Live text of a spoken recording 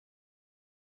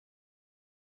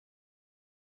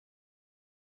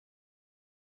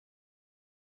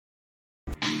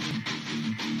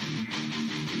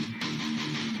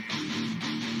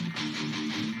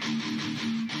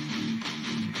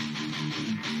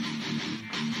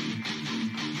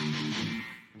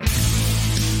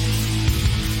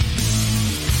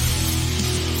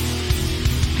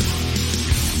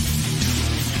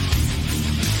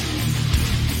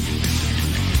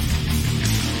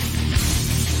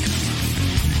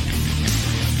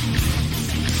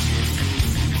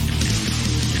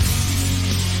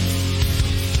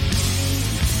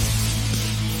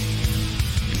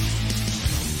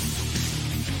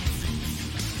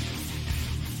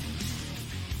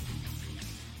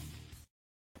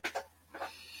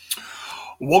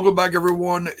Welcome back,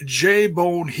 everyone.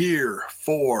 J-Bone here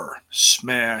for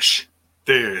Smash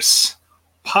This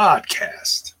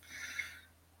Podcast.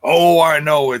 Oh, I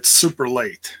know it's super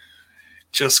late.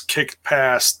 Just kicked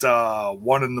past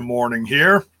 1 in the morning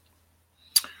here.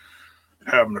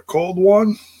 Having a cold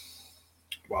one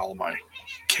while my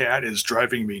cat is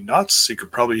driving me nuts. You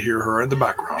could probably hear her in the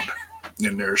background.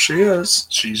 And there she is.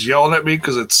 She's yelling at me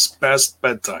because it's past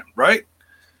bedtime, right?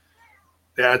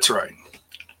 That's right.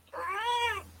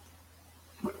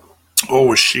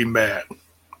 Oh, is she mad?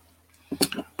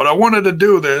 But I wanted to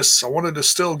do this. I wanted to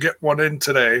still get one in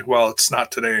today. Well, it's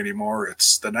not today anymore.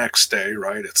 It's the next day,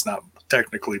 right? It's not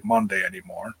technically Monday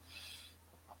anymore.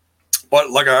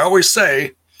 But like I always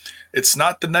say, it's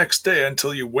not the next day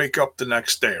until you wake up the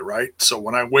next day, right? So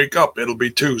when I wake up, it'll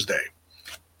be Tuesday,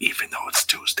 even though it's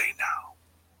Tuesday now.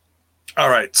 All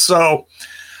right. So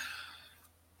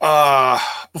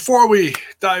before we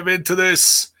dive into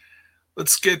this,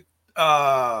 let's get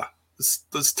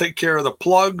let's take care of the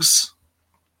plugs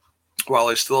while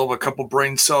I still have a couple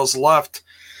brain cells left.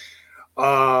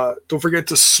 Don't forget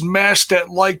to smash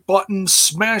that like button,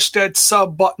 smash that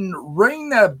sub button, ring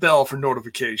that bell for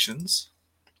notifications.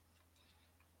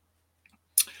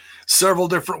 Several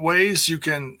different ways you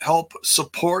can help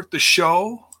support the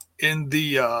show in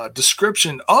the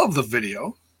description of the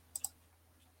video.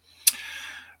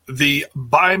 The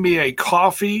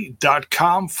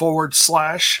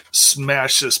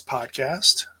buymeacoffee.com/smash this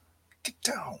podcast. Get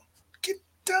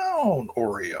down,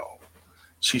 Oreo.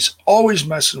 She's always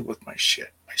messing with my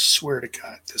shit. I swear to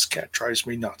God, this cat drives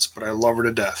me nuts, but I love her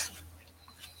to death.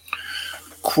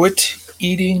 Quit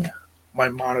eating my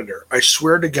monitor. I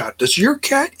swear to God. Does your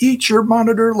cat eat your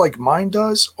monitor like mine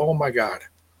does? Oh my God.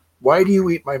 Why do you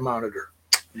eat my monitor?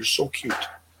 You're so cute.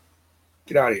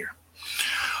 Get out of here.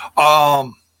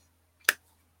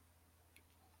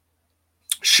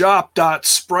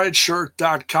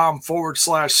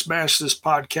 Shop.spreadshirt.com/smash this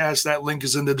podcast. That link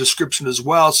is in the description as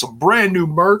well. Some brand new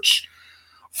merch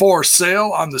for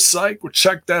sale on the site. We'll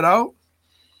check that out.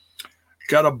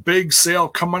 Got a big sale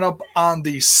coming up on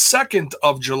the 2nd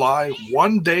of July,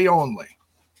 1 day only.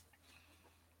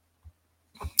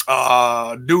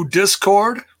 New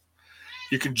Discord.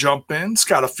 You can jump in. It's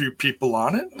got a few people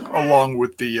on it, along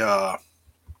with the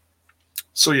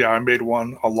so yeah, I made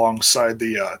one alongside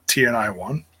the TNI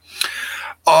one.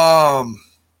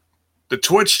 The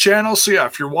Twitch channel. So yeah,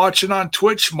 if you're watching on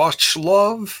Twitch, much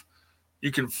love.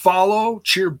 You can follow,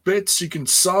 cheer bits, you can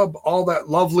sub, all that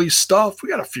lovely stuff. We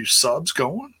got a few subs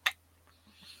going.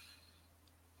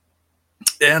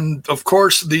 And of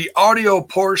course, the audio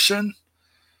portion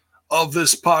of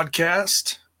this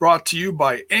podcast brought to you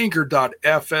by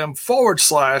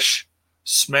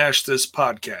anchor.fm/smash this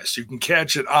podcast. You can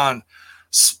catch it on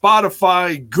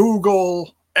Spotify,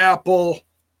 Google, Apple,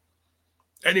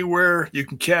 anywhere you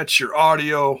can catch your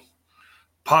audio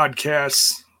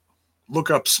podcasts. Look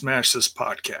up Smash This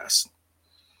Podcast.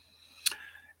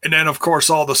 And then, of course,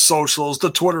 all the socials,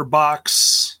 the Twitter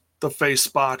box, the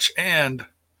Facebotch, and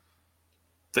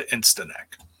the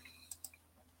Instanek.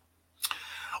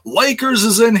 Lakers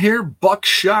is in here.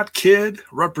 Buckshot Kid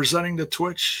representing the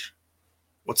Twitch.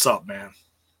 What's up, man?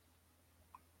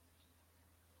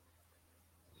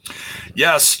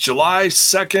 Yes, July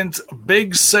 2nd,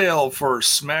 big sale for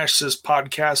Smash This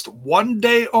Podcast. 1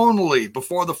 day only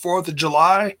before the 4th of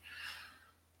July.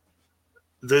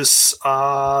 This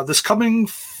coming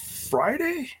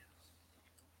Friday?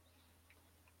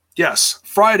 Yes,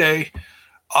 Friday.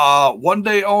 1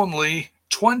 day only,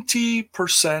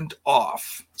 20%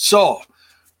 off. So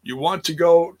you want to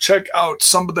go check out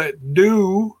some of that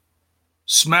new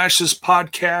Smash This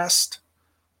Podcast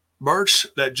merch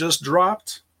that just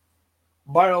dropped?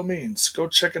 By all means, go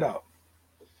check it out.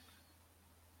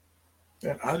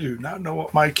 And I do not know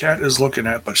what my cat is looking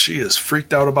at, but she is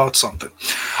freaked out about something.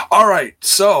 All right,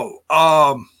 so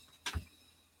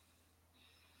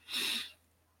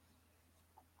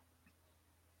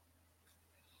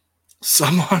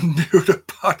someone new to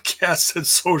podcasts and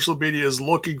social media is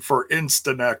looking for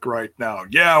Instanek right now.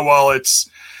 Yeah, well, it's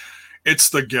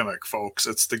the gimmick, folks.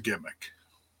 It's the gimmick.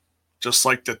 Just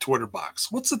like the Twitter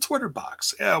box. What's the Twitter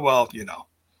box? Yeah, well, you know.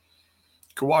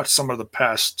 You can watch some of the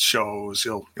past shows.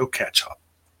 You'll catch up.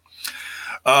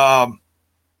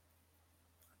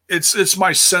 It's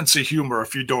my sense of humor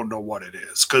if you don't know what it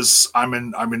is, because I'm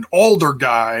an older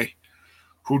guy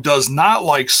who does not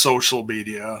like social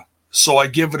media, so I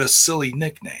give it a silly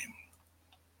nickname.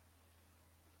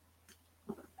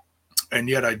 And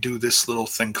yet I do this little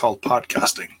thing called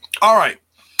podcasting. All right.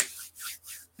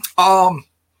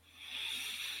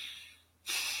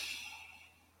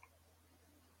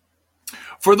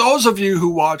 For those of you who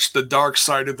watch the Dark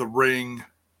Side of the Ring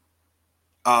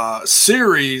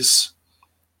series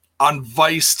on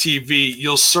Vice TV,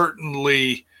 you'll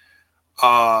certainly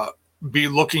be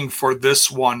looking for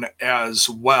this one as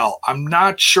well. I'm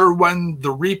not sure when the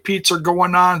repeats are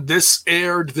going on. This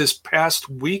aired this past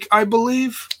week, I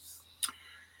believe.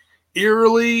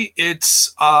 Eerily,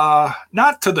 it's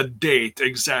not to the date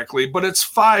exactly, but it's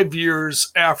 5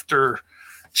 years after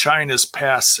Chyna's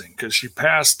passing, because she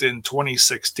passed in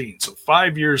 2016. So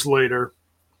 5 years later,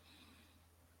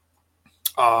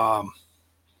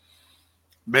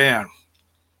 man.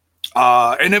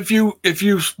 And if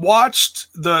you've watched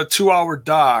the 2-hour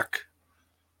doc,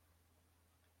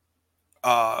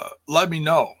 let me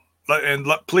know,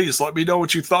 please let me know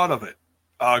what you thought of it.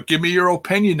 Give me your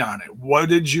opinion on it. What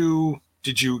did you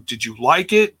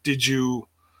like it? Did you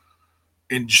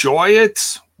enjoy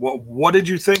it? What did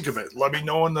you think of it? Let me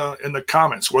know in the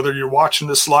comments, whether you're watching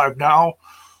this live now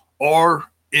or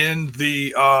in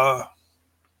the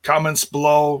comments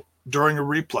below during a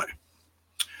replay.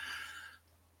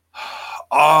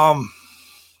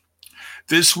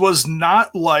 This was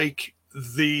not like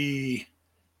the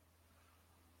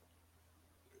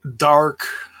dark.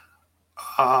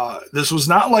 This was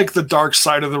not like the Dark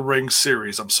Side of the Ring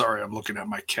series. I'm sorry, I'm looking at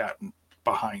my cat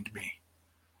behind me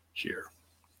here.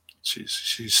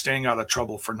 She's staying out of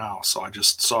trouble for now, so I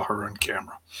just saw her on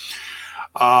camera.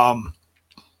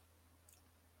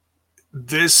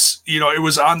 This, it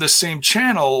was on the same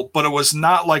channel, but it was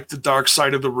not like the Dark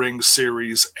Side of the Ring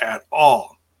series at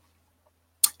all.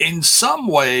 In some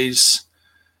ways,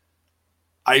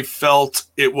 I felt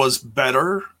it was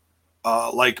better,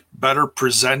 better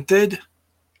presented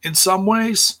in some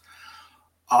ways.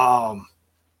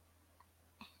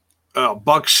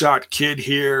 Buckshot Kid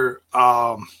here.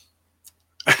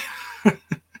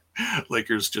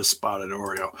 Lakers just spotted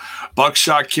Oreo.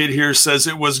 Buckshot Kid here says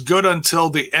it was good until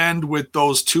the end with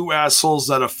those two assholes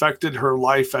that affected her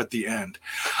life at the end.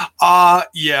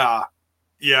 Yeah.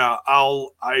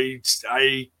 I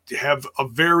have a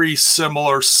very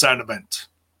similar sentiment.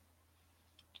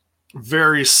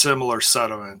 Very similar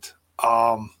sentiment.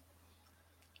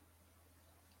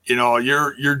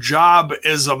 Your job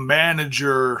as a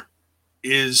manager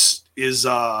is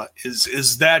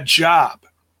that job.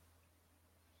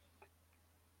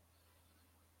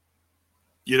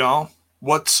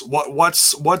 What's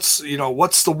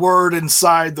the word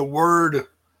inside the word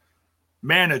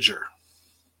manager?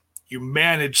 You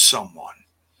manage someone.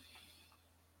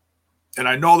 And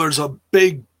I know there's a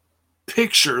big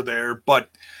picture there, but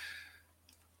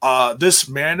this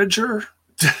manager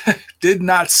did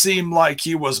not seem like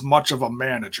he was much of a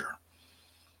manager.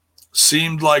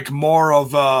 Seemed like more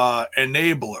of an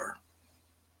enabler.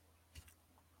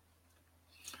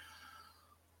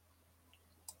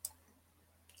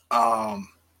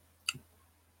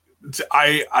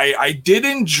 I did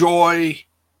enjoy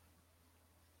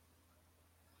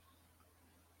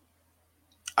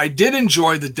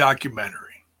the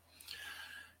documentary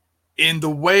in the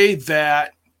way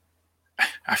that, I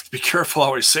have to be careful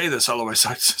how I say this, otherwise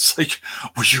it's like,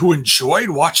 well, you enjoyed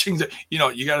watching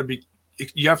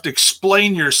you have to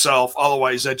explain yourself,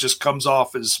 otherwise that just comes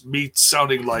off as me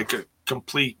sounding like a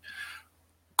complete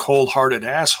cold-hearted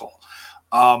asshole.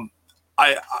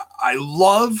 I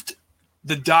loved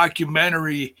the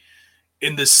documentary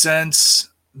in the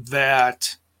sense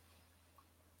that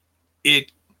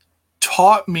it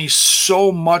taught me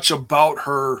so much about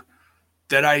her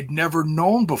that I'd never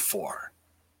known before.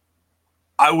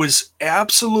 I was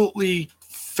absolutely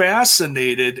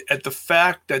fascinated at the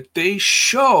fact that they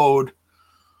showed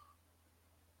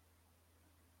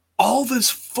all this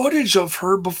footage of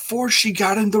her before she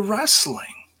got into wrestling.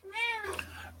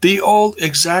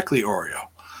 Exactly, Oreo.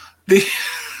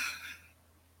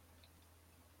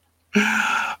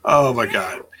 Oh my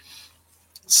God.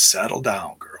 Settle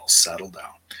down, girl. Settle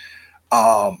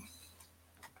down.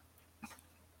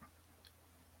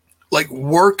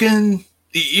 Working,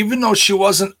 even though she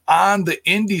wasn't on the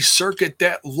indie circuit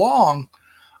that long,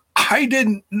 I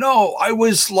didn't know. I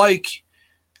was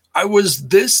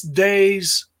this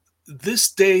day's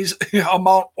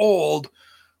amount old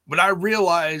when I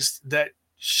realized that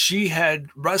she had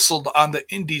wrestled on the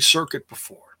indie circuit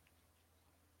before.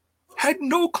 Had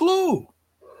no clue.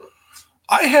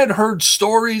 I had heard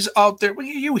stories out there. Well,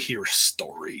 you hear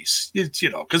stories,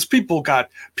 because people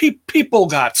got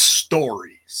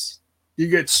stories. You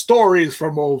get stories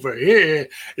from over here.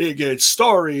 You get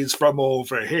stories from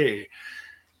over here.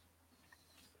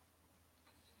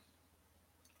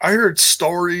 I heard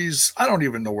stories. I don't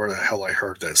even know where the hell I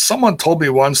heard this. Someone told me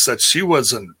once that she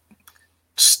was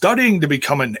studying to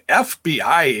become an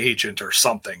FBI agent or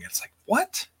something. It's like,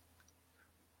 what?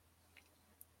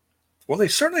 Well, they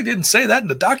certainly didn't say that in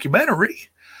the documentary.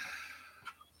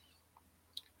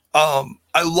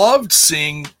 I loved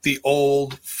seeing the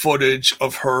old footage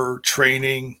of her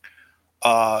training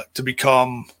to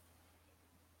become,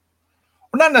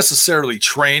 well, not necessarily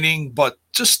training, but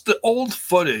just the old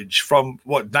footage from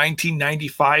what,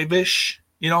 1995 ish,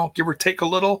 give or take a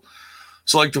little.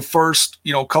 So like the first,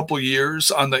 couple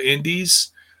years on the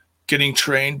Indies, getting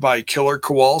trained by Killer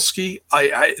Kowalski,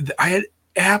 I had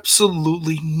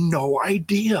absolutely no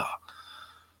idea.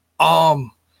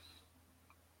 That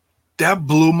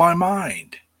blew my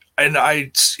mind. And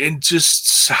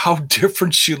just how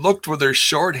different she looked with her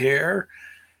short hair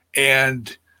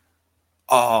and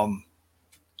how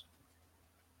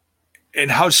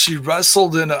she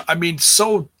wrestled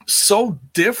so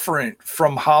different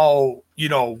from how,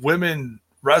 women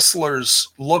wrestlers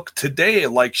look today.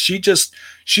 Like she just,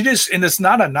 and it's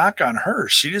not a knock on her.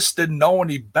 She just didn't know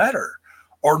any better,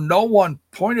 or no one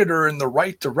pointed her in the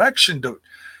right direction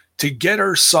to get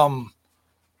her some,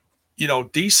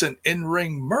 decent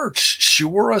in-ring merch. She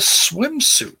wore a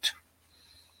swimsuit,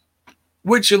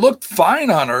 which it looked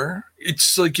fine on her.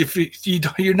 It's like if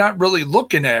you're not really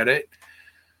looking at it,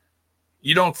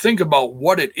 you don't think about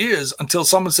what it is until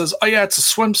someone says, "Oh yeah, it's a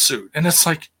swimsuit," and it's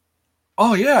like,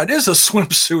 "Oh yeah, it is a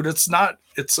swimsuit. It's not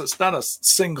a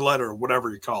singlet or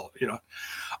whatever you call it."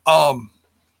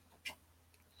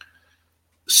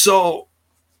 So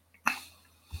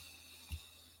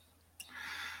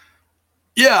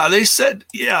yeah, they said,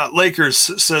 yeah, Lakers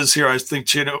says here, I think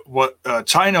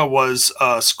China was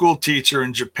a school teacher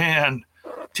in Japan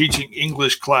teaching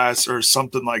English class or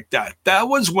something like that. That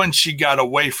was when she got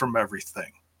away from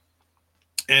everything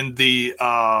in the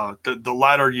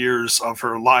latter years of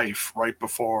her life, right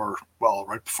before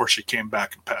she came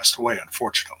back and passed away,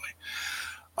 unfortunately.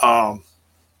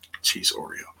 Cheese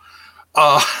Oreo.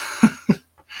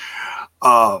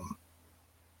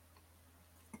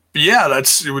 Yeah,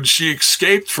 that's when she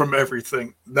escaped from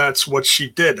everything. That's what she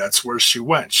did. That's where she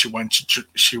went. She went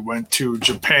to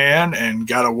Japan and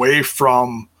got away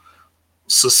from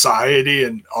society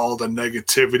and all the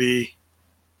negativity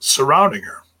surrounding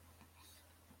her.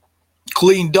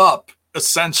 Cleaned up,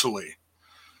 essentially.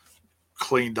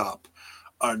 Cleaned up.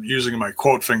 I'm using my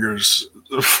quote fingers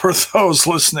for those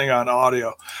listening on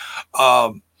audio.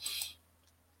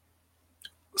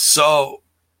 So,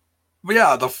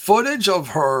 yeah, the footage of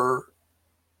her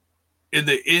in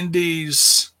the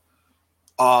Indies,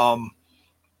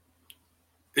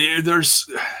 there's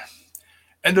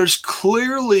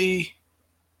clearly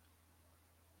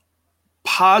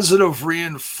positive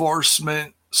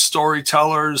reinforcement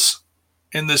storytellers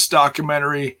in this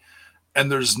documentary,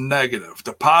 and there's negative.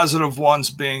 The positive ones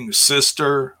being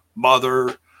sister,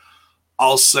 mother.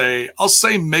 I'll say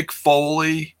Mick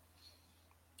Foley.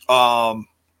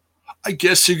 I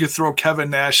guess you could throw Kevin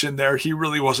Nash in there. He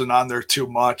really wasn't on there too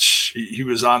much. He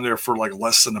was on there for like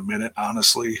less than a minute,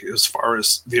 honestly, as far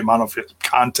as the amount of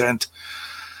content.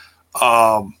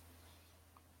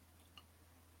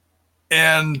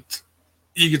 And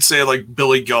you could say like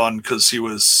Billy Gunn because he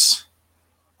was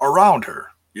around her,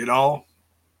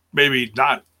 maybe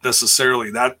not necessarily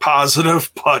that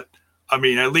positive, but I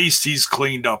mean, at least he's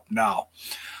cleaned up now.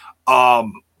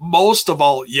 Most of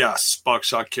all, yes,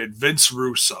 Buckshot Kid, Vince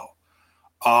Russo.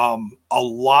 A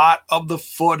lot of the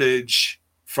footage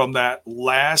from that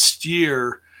last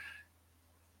year,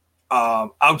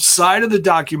 outside of the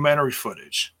documentary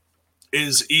footage,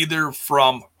 is either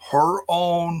from her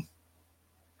own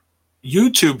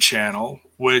YouTube channel,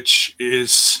 which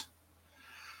is,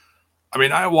 I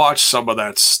mean, I watched some of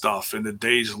that stuff in the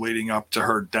days leading up to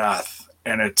her death,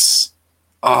 and it's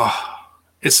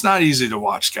not easy to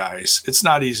watch, guys. It's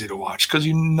not easy to watch because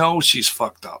she's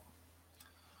fucked up.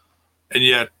 And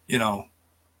yet,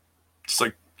 it's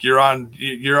like you're on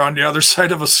the other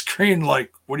side of a screen.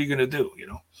 Like, what are you going to do?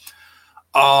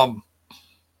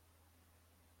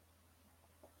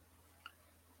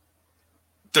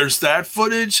 There's that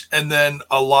footage, and then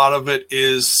a lot of it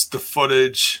is the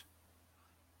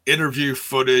interview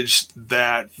footage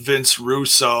that Vince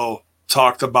Russo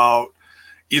talked about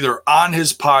either on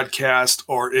his podcast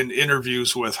or in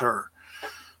interviews with her,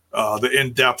 the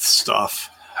in-depth stuff.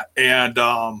 And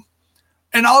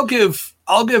I'll give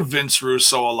Vince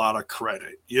Russo a lot of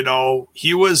credit.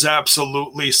 He was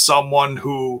absolutely someone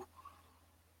who,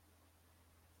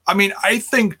 I mean, I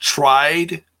think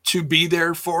tried to be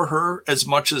there for her as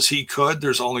much as he could.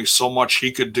 There's only so much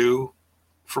he could do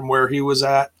from where he was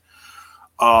at.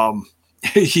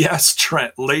 Yes,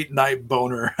 Trent, late night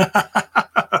boner.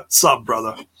 What's up,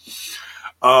 brother?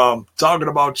 Talking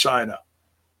about China.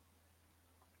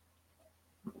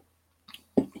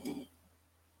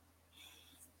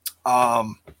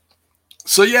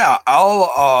 So yeah,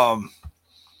 I'll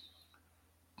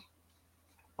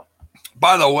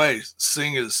by the way,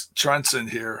 seeing as Trent's in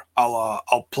here,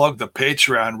 I'll plug the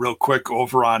Patreon real quick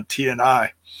over on TNI.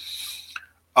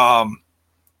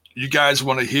 You guys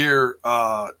want to hear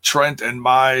Trent and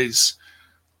Mai's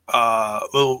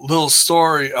little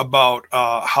story about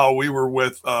how we were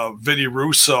with Vinny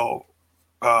Russo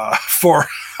for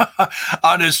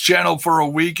on his channel for a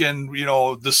week, and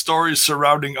the stories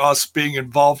surrounding us being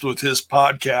involved with his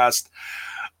podcast.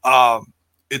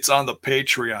 It's on the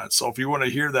Patreon, so if you want to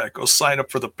hear that, go sign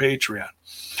up for the Patreon.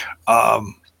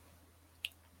 And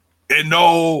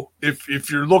no, if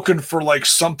you're looking for like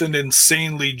something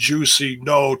insanely juicy,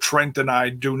 no, Trent and I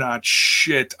do not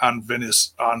shit on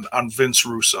Vince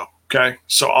Russo. Okay,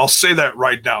 so I'll say that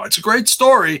right now. It's a great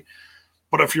story,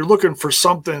 but if you're looking for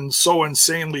something so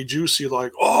insanely juicy,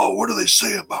 like, oh, what do they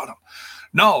say about him?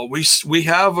 No, we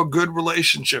have a good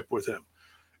relationship with him.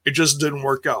 It just didn't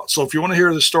work out. So if you want to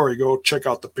hear the story, go check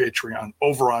out the Patreon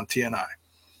over on TNI.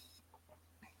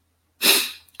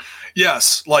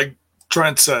 Yes, like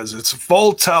Trent says, it's a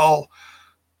full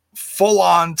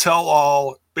on tell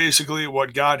all, basically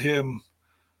what got him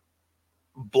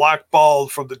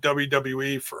blackballed from the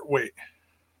WWE for,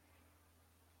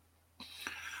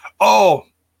 oh,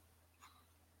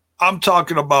 I'm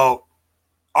talking about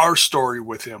our story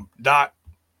with him, not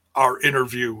our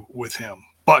interview with him.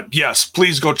 But yes,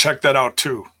 please go check that out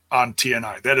too on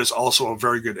TNI. That is also a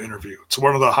very good interview. It's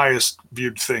one of the highest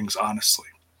viewed things, honestly.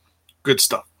 Good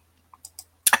stuff.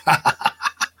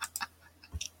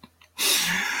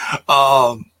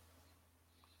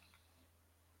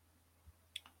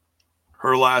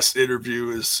 Her last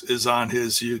interview is on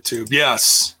his YouTube.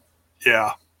 Yes.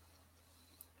 Yeah.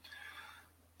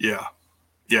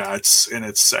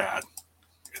 It's sad.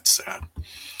 It's sad.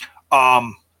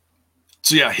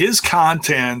 So yeah, his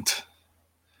content.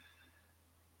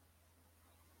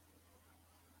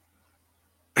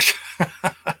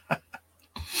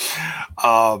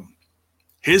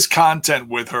 His content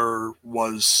with her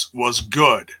was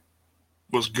good.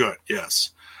 Was good,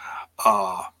 yes.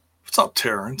 What's up,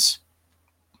 Terrence?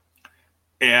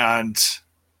 And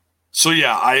so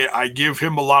yeah, I give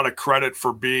him a lot of credit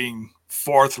for being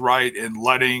forthright and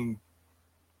letting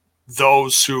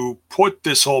those who put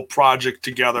this whole project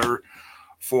together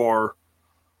for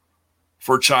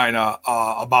China,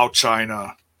 about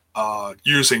China,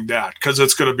 using that, because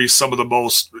it's going to be some of the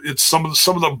most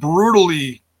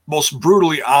most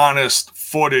brutally honest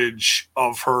footage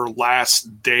of her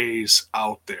last days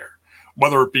out there,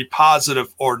 whether it be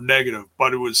positive or negative.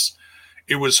 But it was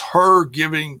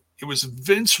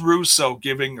Vince Russo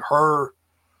giving her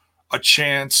a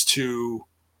chance to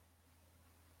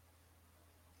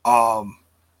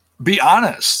be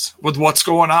honest with what's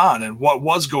going on and what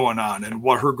was going on and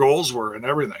what her goals were and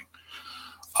everything.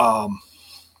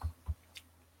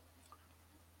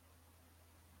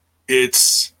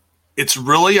 It's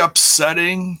really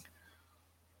upsetting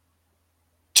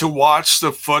to watch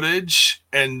the footage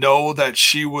and know that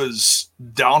she was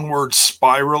downward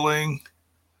spiraling,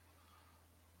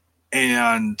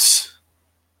 and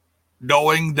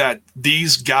knowing that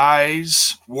these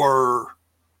guys were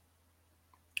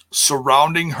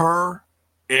surrounding her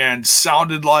and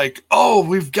sounded like, oh,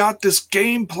 we've got this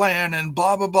game plan and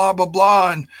blah, blah, blah, blah,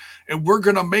 blah. And we're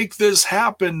going to make this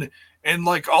happen, and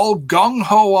like all gung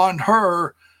ho on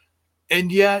her, and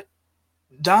yet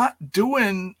not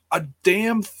doing a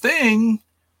damn thing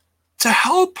to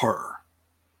help her,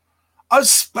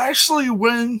 especially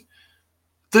when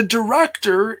the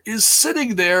director is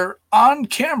sitting there on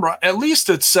camera. At least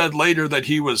it said later that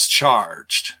he was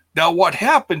charged. Now, what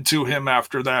happened to him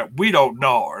after that, we don't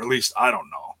know, or at least I don't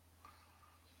know.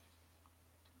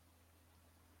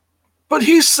 But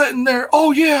he's sitting there,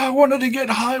 oh yeah, I wanted to get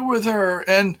high with her.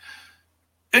 And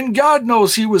God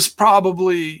knows he was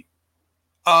probably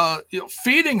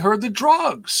feeding her the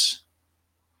drugs.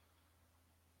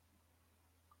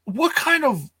 What kind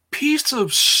of piece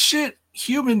of shit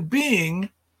human being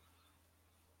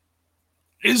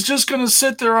is just going to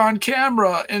sit there on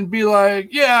camera and be like,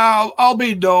 yeah, I'll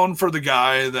be known for the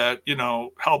guy that,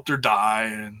 helped her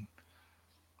die,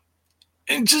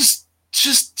 and just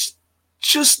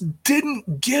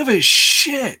didn't give a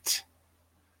shit.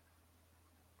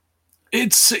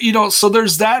 It's, so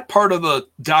there's that part of the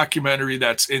documentary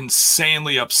that's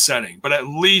insanely upsetting, but at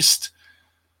least,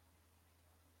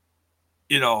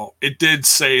 it did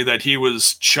say that he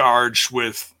was charged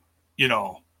with,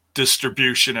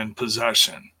 distribution and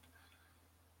possession.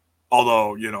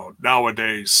 Although,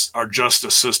 nowadays our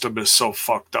justice system is so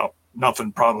fucked up,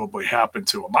 nothing probably happened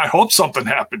to him. I hope something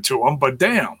happened to him, but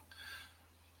damn.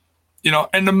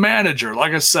 And the manager,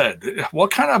 like I said,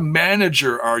 what kind of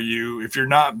manager are you if you're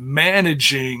not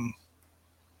managing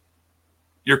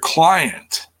your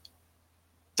client?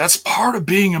 That's part of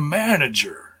being a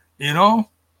manager. And I'm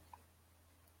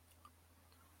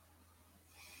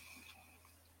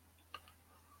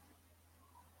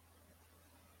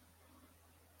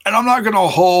not going to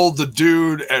hold the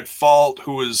dude at fault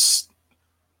who is,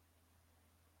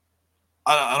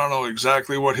 I don't know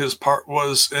exactly what his part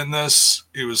was in this.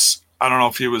 I don't know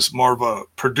if he was more of a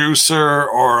producer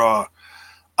or I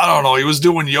don't know. He was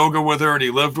doing yoga with her and he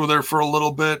lived with her for a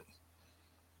little bit.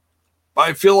 But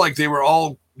I feel like they were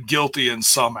all guilty in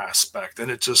some aspect. And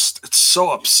it's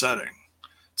so upsetting.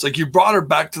 It's like you brought her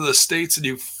back to the States and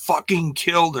you fucking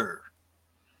killed her.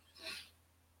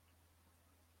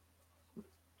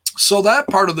 So that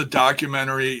part of the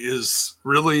documentary is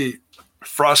really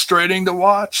frustrating to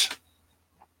watch.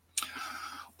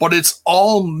 But it's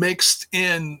all mixed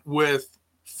in with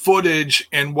footage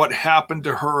and what happened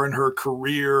to her in her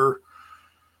career,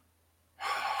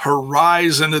 her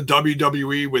rise into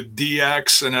WWE with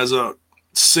DX and as a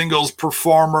singles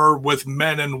performer with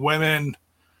men and women,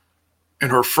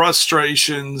 and her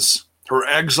frustrations, her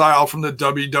exile from the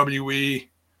WWE,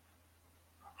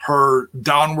 her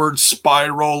downward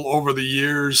spiral over the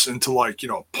years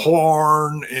into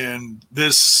porn and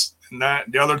this and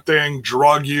that, the other thing,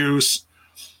 drug use.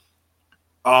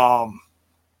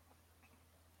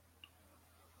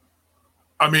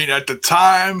 At the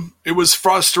time, it was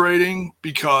frustrating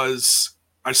because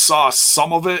I saw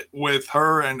some of it with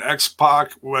her and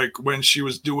X-Pac, like when she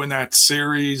was doing that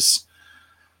series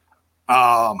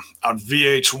on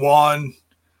VH1,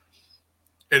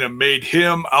 and it made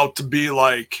him out to be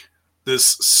like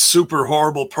this super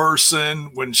horrible person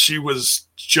when she was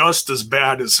just as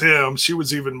bad as him. She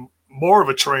was even more of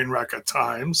a train wreck at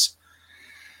times.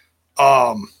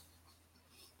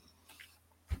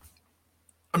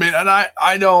 And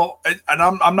I know, and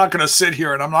I'm not going to sit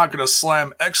here and I'm not going to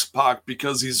slam X-Pac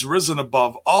because he's risen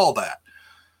above all that.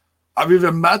 I've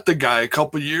even met the guy a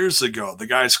couple years ago. The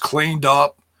guy's cleaned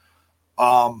up,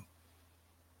 and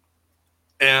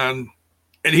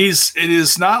it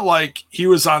is not like he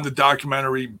was on the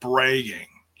documentary bragging.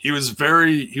 He was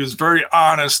very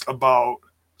honest about.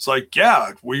 It's like,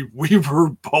 yeah, we were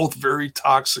both very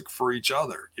toxic for each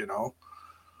other.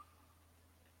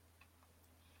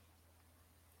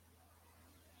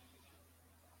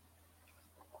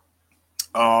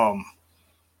 I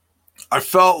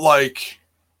felt like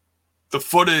the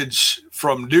footage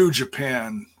from New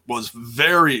Japan was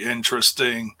very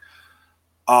interesting.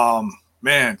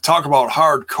 Man, talk about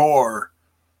hardcore.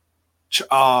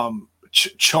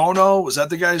 Chono, was that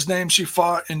the guy's name she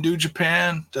fought in New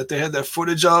Japan that they had that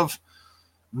footage of?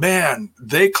 Man,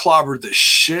 they clobbered the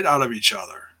shit out of each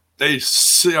other.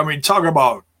 Talk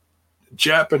about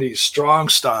Japanese strong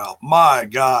style. My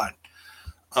God.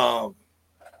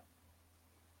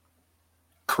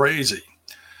 Crazy.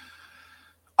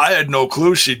 I had no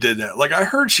clue she did that. Like, I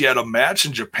heard she had a match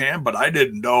in Japan, but I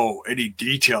didn't know any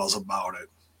details about it.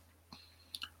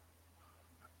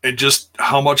 And just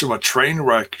how much of a train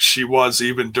wreck she was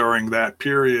even during that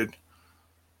period.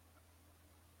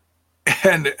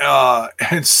 And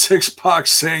Six-Pac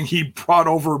saying he brought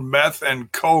over meth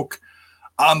and coke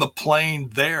on the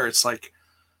plane there. It's like,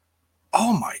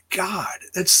 oh my God,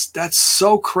 that's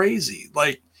so crazy.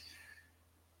 Like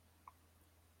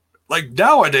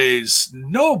nowadays,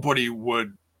 nobody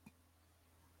would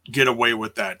get away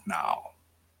with that now.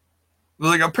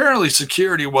 Like, apparently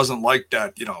security wasn't like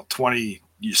that, 20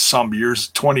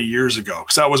 years ago.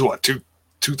 Because that was what,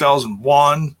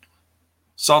 2001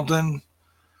 something?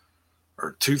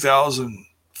 Or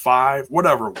 2005,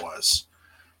 whatever it was.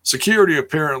 Security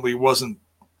apparently wasn't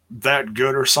that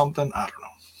good or something. I don't know.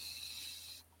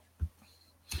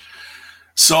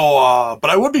 So, but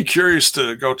I would be curious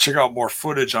to go check out more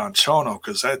footage on Chono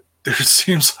because that dude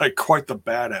seems like quite the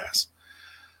badass.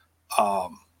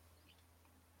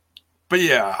 But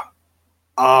yeah,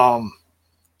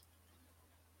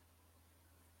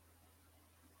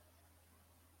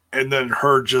 and then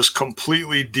her just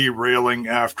completely derailing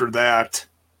after that,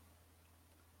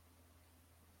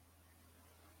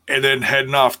 and then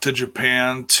heading off to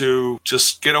Japan to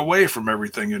just get away from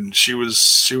everything. And she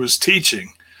was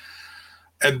teaching.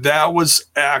 And that was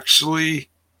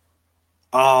actually,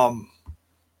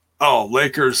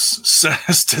 Lakers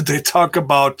says, did they talk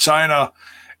about China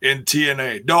in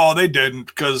TNA? No, they didn't.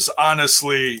 Because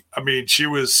honestly, she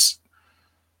was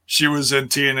in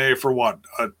TNA for what?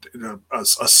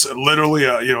 Literally,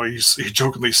 you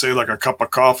jokingly say like a cup of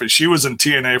coffee. She was in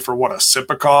TNA for what? A sip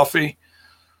of coffee?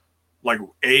 Like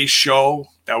a show?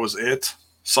 That was it?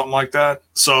 something like that.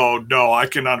 So no, I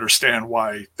can understand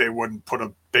why they wouldn't put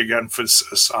a big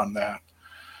emphasis on that.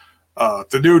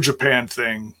 The New Japan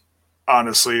thing,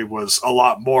 honestly, was a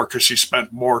lot more because she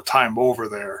spent more time over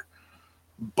there.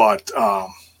 But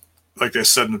like I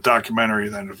said in the documentary,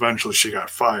 then eventually she got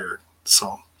fired.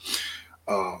 So,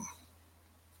 um,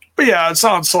 but yeah, it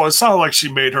sounds like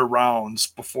she made her rounds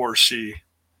before she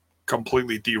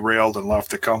completely derailed and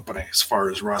left the company as far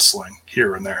as wrestling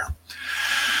here and there.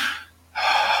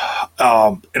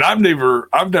 And I've never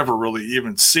really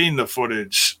even seen the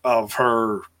footage of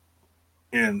her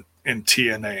in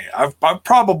TNA. I've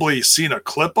probably seen a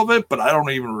clip of it, but I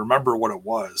don't even remember what it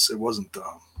was. It wasn't.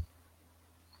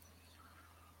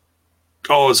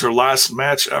 Oh, it was her last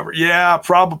match ever? Yeah,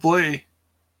 probably.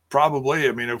 Probably.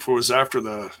 I mean, if it was after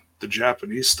the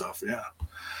Japanese stuff, yeah.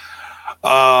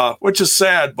 Which is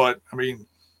sad, but I mean,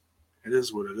 it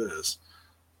is what it is.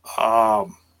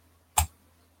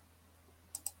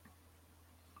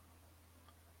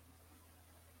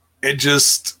 It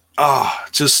just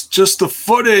the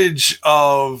footage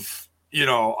of, you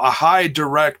know, a high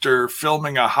director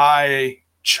filming a high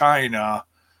China,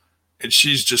 and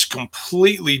she's just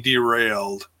completely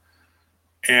derailed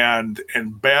and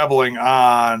babbling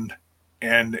on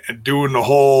and doing the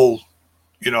whole,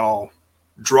 you know,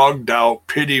 drugged out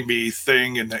pity me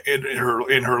thing in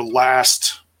her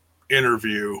last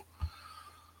interview.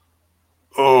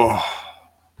 Oh,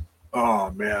 oh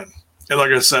man. And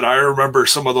like I said, I remember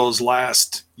some of those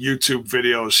last YouTube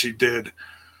videos she did.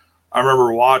 I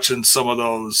remember watching some of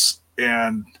those,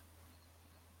 and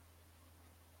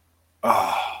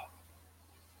oh,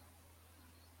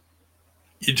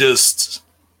 you just,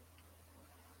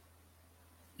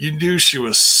 you knew she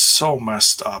was so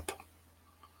messed up.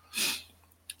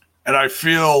 And I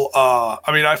feel,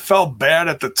 I felt bad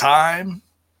at the time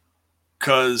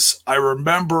because I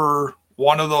remember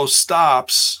one of those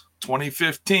stops,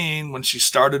 2015, when she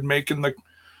started making the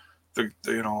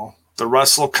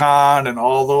WrestleCon and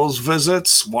all those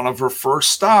visits. One of her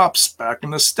first stops back in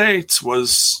the States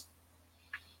was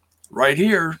right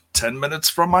here, 10 minutes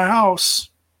from my house.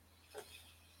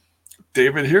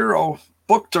 David Hero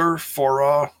booked her for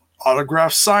a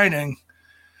autograph signing.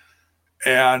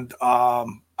 And I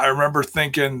remember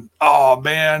thinking, oh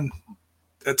man,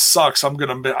 it sucks. I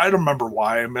don't remember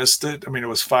why I missed it. I mean, it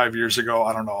was 5 years ago.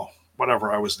 I don't know,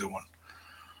 whatever I was doing.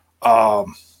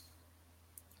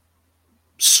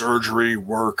 Surgery,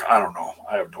 work, I don't know.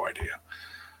 I have no idea.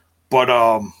 But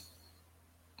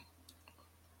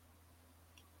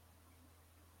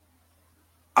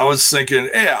I was thinking,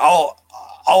 hey,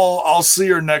 I'll see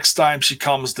her next time she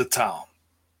comes to town.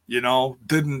 You know,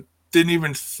 didn't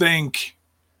even think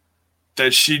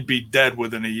that she'd be dead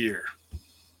within a year.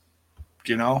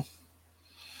 You know?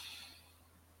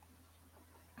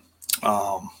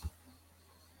 Um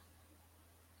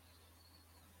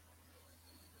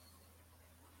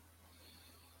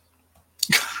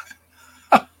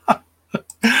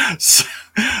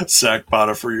Sack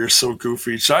Potiphar, you're so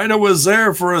goofy. China was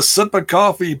there for a sip of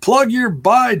coffee. Plug your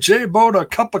buy J Bone a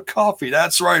cup of coffee.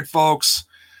 That's right, folks.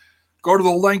 Go to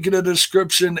the link in the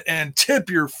description and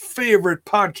tip your favorite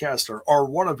podcaster, or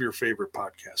one of your favorite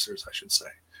podcasters, I should say.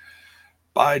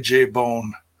 Buy J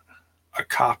Bone a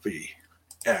copy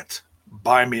at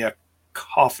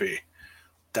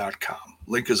buymeacoffee.com.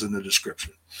 Link is in the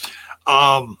description.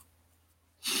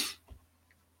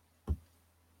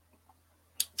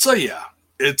 So yeah,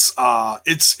 it's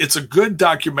a good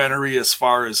documentary as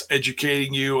far as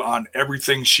educating you on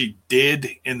everything she did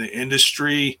in the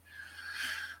industry,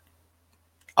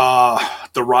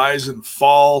 the rise and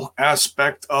fall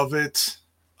aspect of it,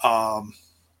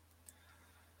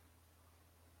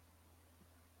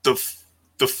 the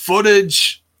the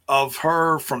footage of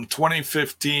her from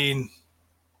 2015.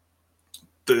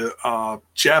 The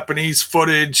Japanese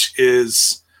footage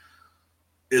is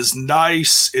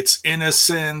nice. It's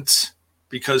innocent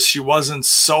because she wasn't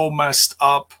so messed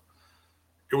up.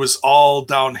 It was all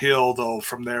downhill though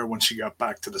from there when she got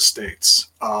back to the States.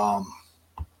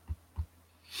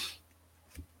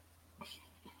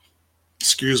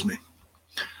 Excuse me.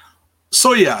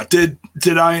 So yeah, did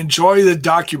I enjoy the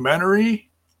documentary?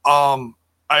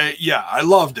 I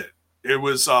loved it. It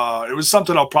was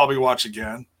something I'll probably watch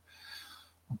again.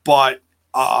 But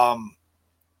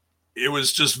it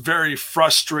was just very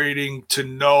frustrating to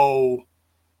know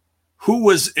who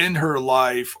was in her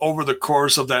life over the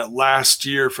course of that last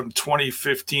year from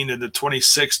 2015 into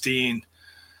 2016,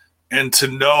 and to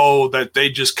know that they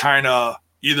just kind of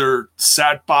either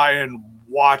sat by and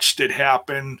watched it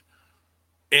happen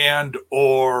and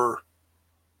or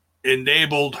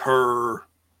enabled her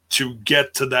to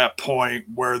get to that point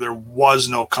where there was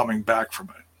no coming back from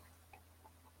it.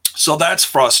 So that's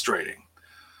frustrating.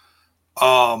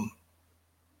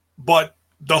 But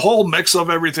the whole mix of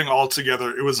everything all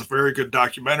together, it was a very good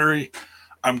documentary.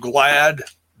 I'm glad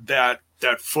that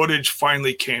that footage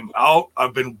finally came out.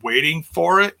 I've been waiting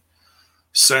for it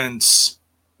since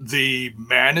the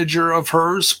manager of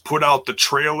hers put out the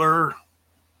trailer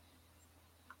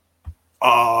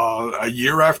a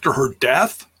year after her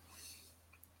death.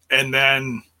 And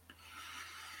then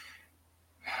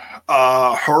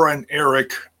her and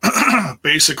Eric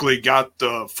basically got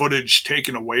the footage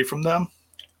taken away from them,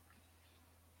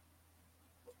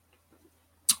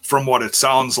 from what it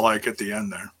sounds like at the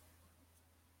end there.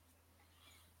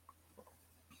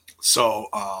 So,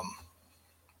 I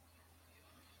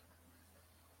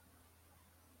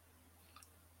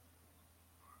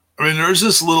mean, there's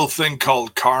this little thing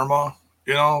called karma.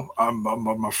 You know, I'm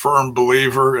a firm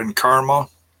believer in karma.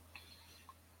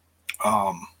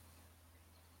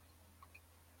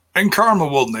 And karma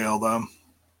will nail them.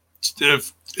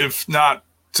 If not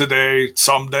today,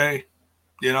 someday,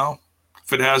 you know,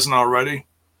 if it hasn't already.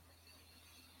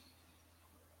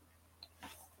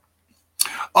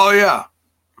 Oh yeah,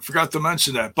 I forgot to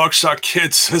mention that. Buckshot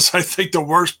Kid says, I think the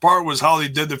worst part was how they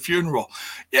did the funeral.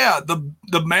 Yeah,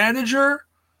 the manager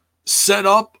set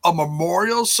up a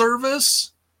memorial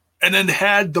service and then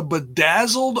had the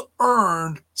bedazzled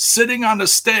urn sitting on the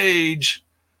stage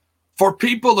for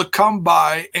people to come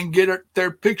by and get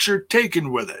their picture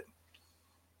taken with it.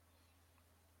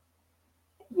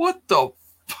 What the?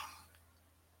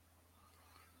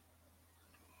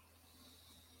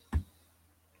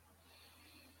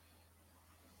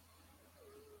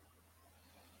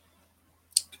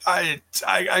 I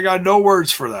got no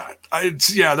words for that.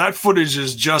 Yeah, that footage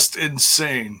is just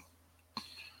insane.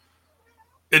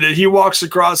 And then he walks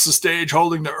across the stage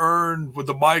holding the urn with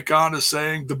the mic on and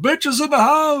saying, "The bitch is in the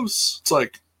house." It's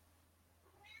like,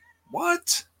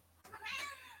 what?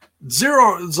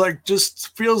 Zero. It's like,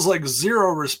 just feels like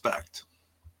zero respect.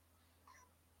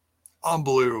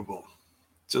 Unbelievable.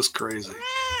 Just crazy.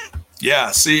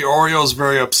 Yeah, see, Oreo's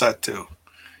very upset too.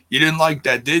 You didn't like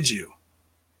that, did you?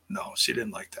 No, she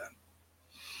didn't like that.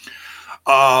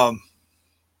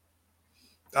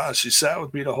 She sat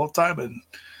with me the whole time and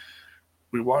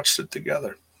we watched it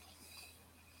together.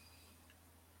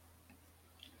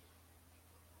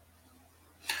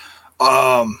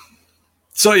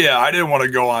 So yeah, I didn't want to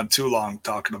go on too long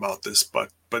talking about this, but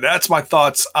that's my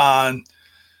thoughts on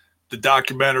the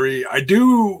documentary. I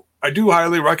do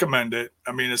highly recommend it.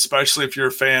 I mean, especially if you're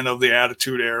a fan of the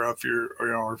Attitude Era, if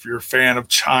you're a fan of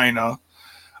Chyna.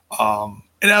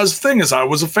 And as the thing is, I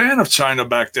was a fan of Chyna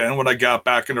back then when I got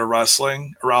back into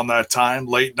wrestling around that time,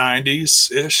 late 90s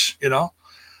ish, you know.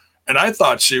 And I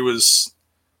thought she was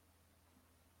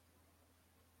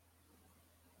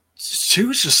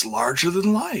just larger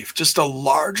than life, just a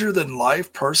larger than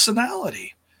life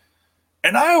personality.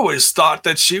 And I always thought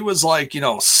that she was like,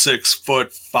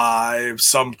 6'5",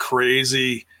 some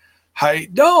crazy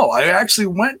height. No, I actually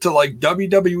went to like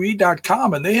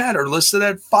WWE.com and they had her listed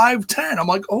at 5'10". I'm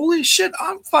like, holy shit,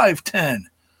 I'm 5'10".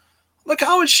 Like,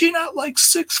 how is she not like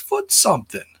 6 foot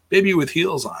something? Maybe with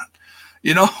heels on,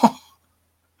 you know?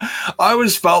 I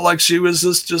always felt like she was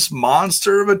this just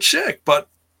monster of a chick, but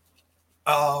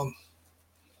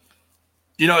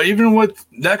even with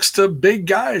next to big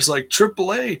guys like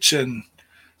Triple H and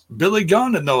Billy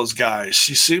Gunn and those guys,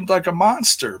 she seemed like a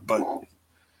monster, but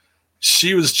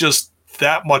she was just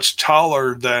that much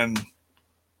taller than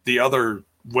the other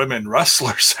women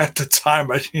wrestlers at the time.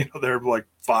 They're like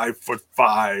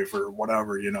 5'5" or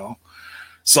whatever,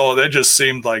 So they just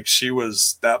seemed like she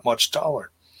was that much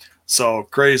taller. So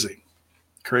crazy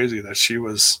that she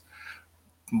was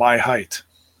my height.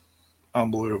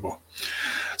 Unbelievable.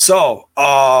 So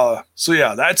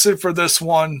yeah, that's it for this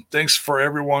one. Thanks for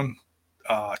everyone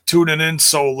tuning in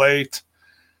so late.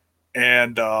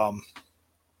 And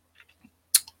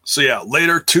so yeah,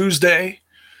 later Tuesday,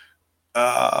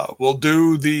 we'll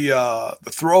do the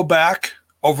throwback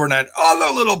over in that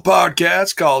other little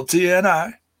podcast called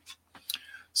TNI.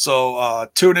 So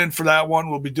tune in for that one.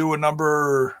 We'll be doing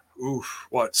number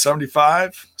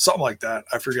 75, something like that.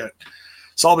 I forget.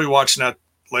 So I'll be watching that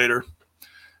later.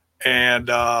 And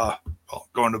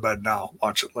going to bed now.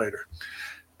 Watch it later.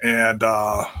 And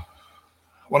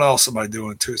what else am I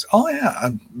doing Tuesday? Oh yeah,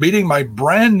 I'm meeting my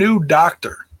brand new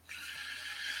doctor.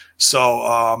 So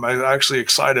I'm actually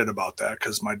excited about that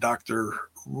because my doctor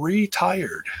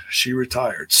retired. She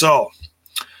retired. So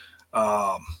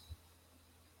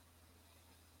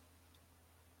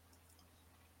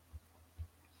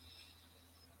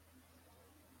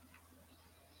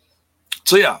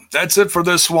So yeah, that's it for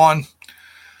this one.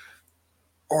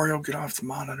 Oreo, get off the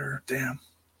monitor. Damn.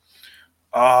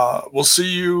 We'll see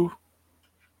you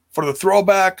for the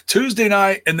throwback Tuesday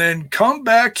night, and then come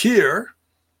back here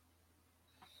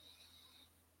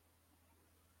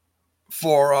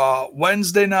for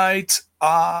Wednesday night.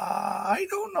 I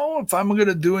don't know if I'm going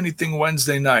to do anything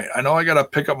Wednesday night. I know I got to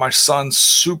pick up my son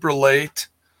super late.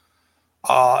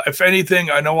 If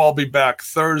anything, I know I'll be back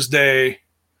Thursday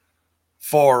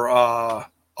for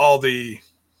all the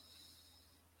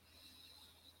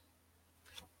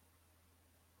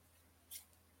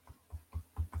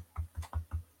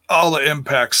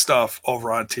Impact stuff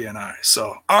over on TNI.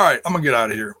 So, all right, I'm going to get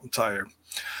out of here. I'm tired.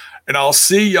 And I'll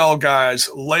see y'all guys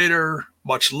later.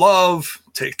 Much love.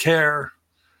 Take care.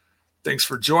 Thanks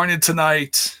for joining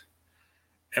tonight.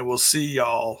 And we'll see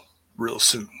y'all real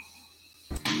soon.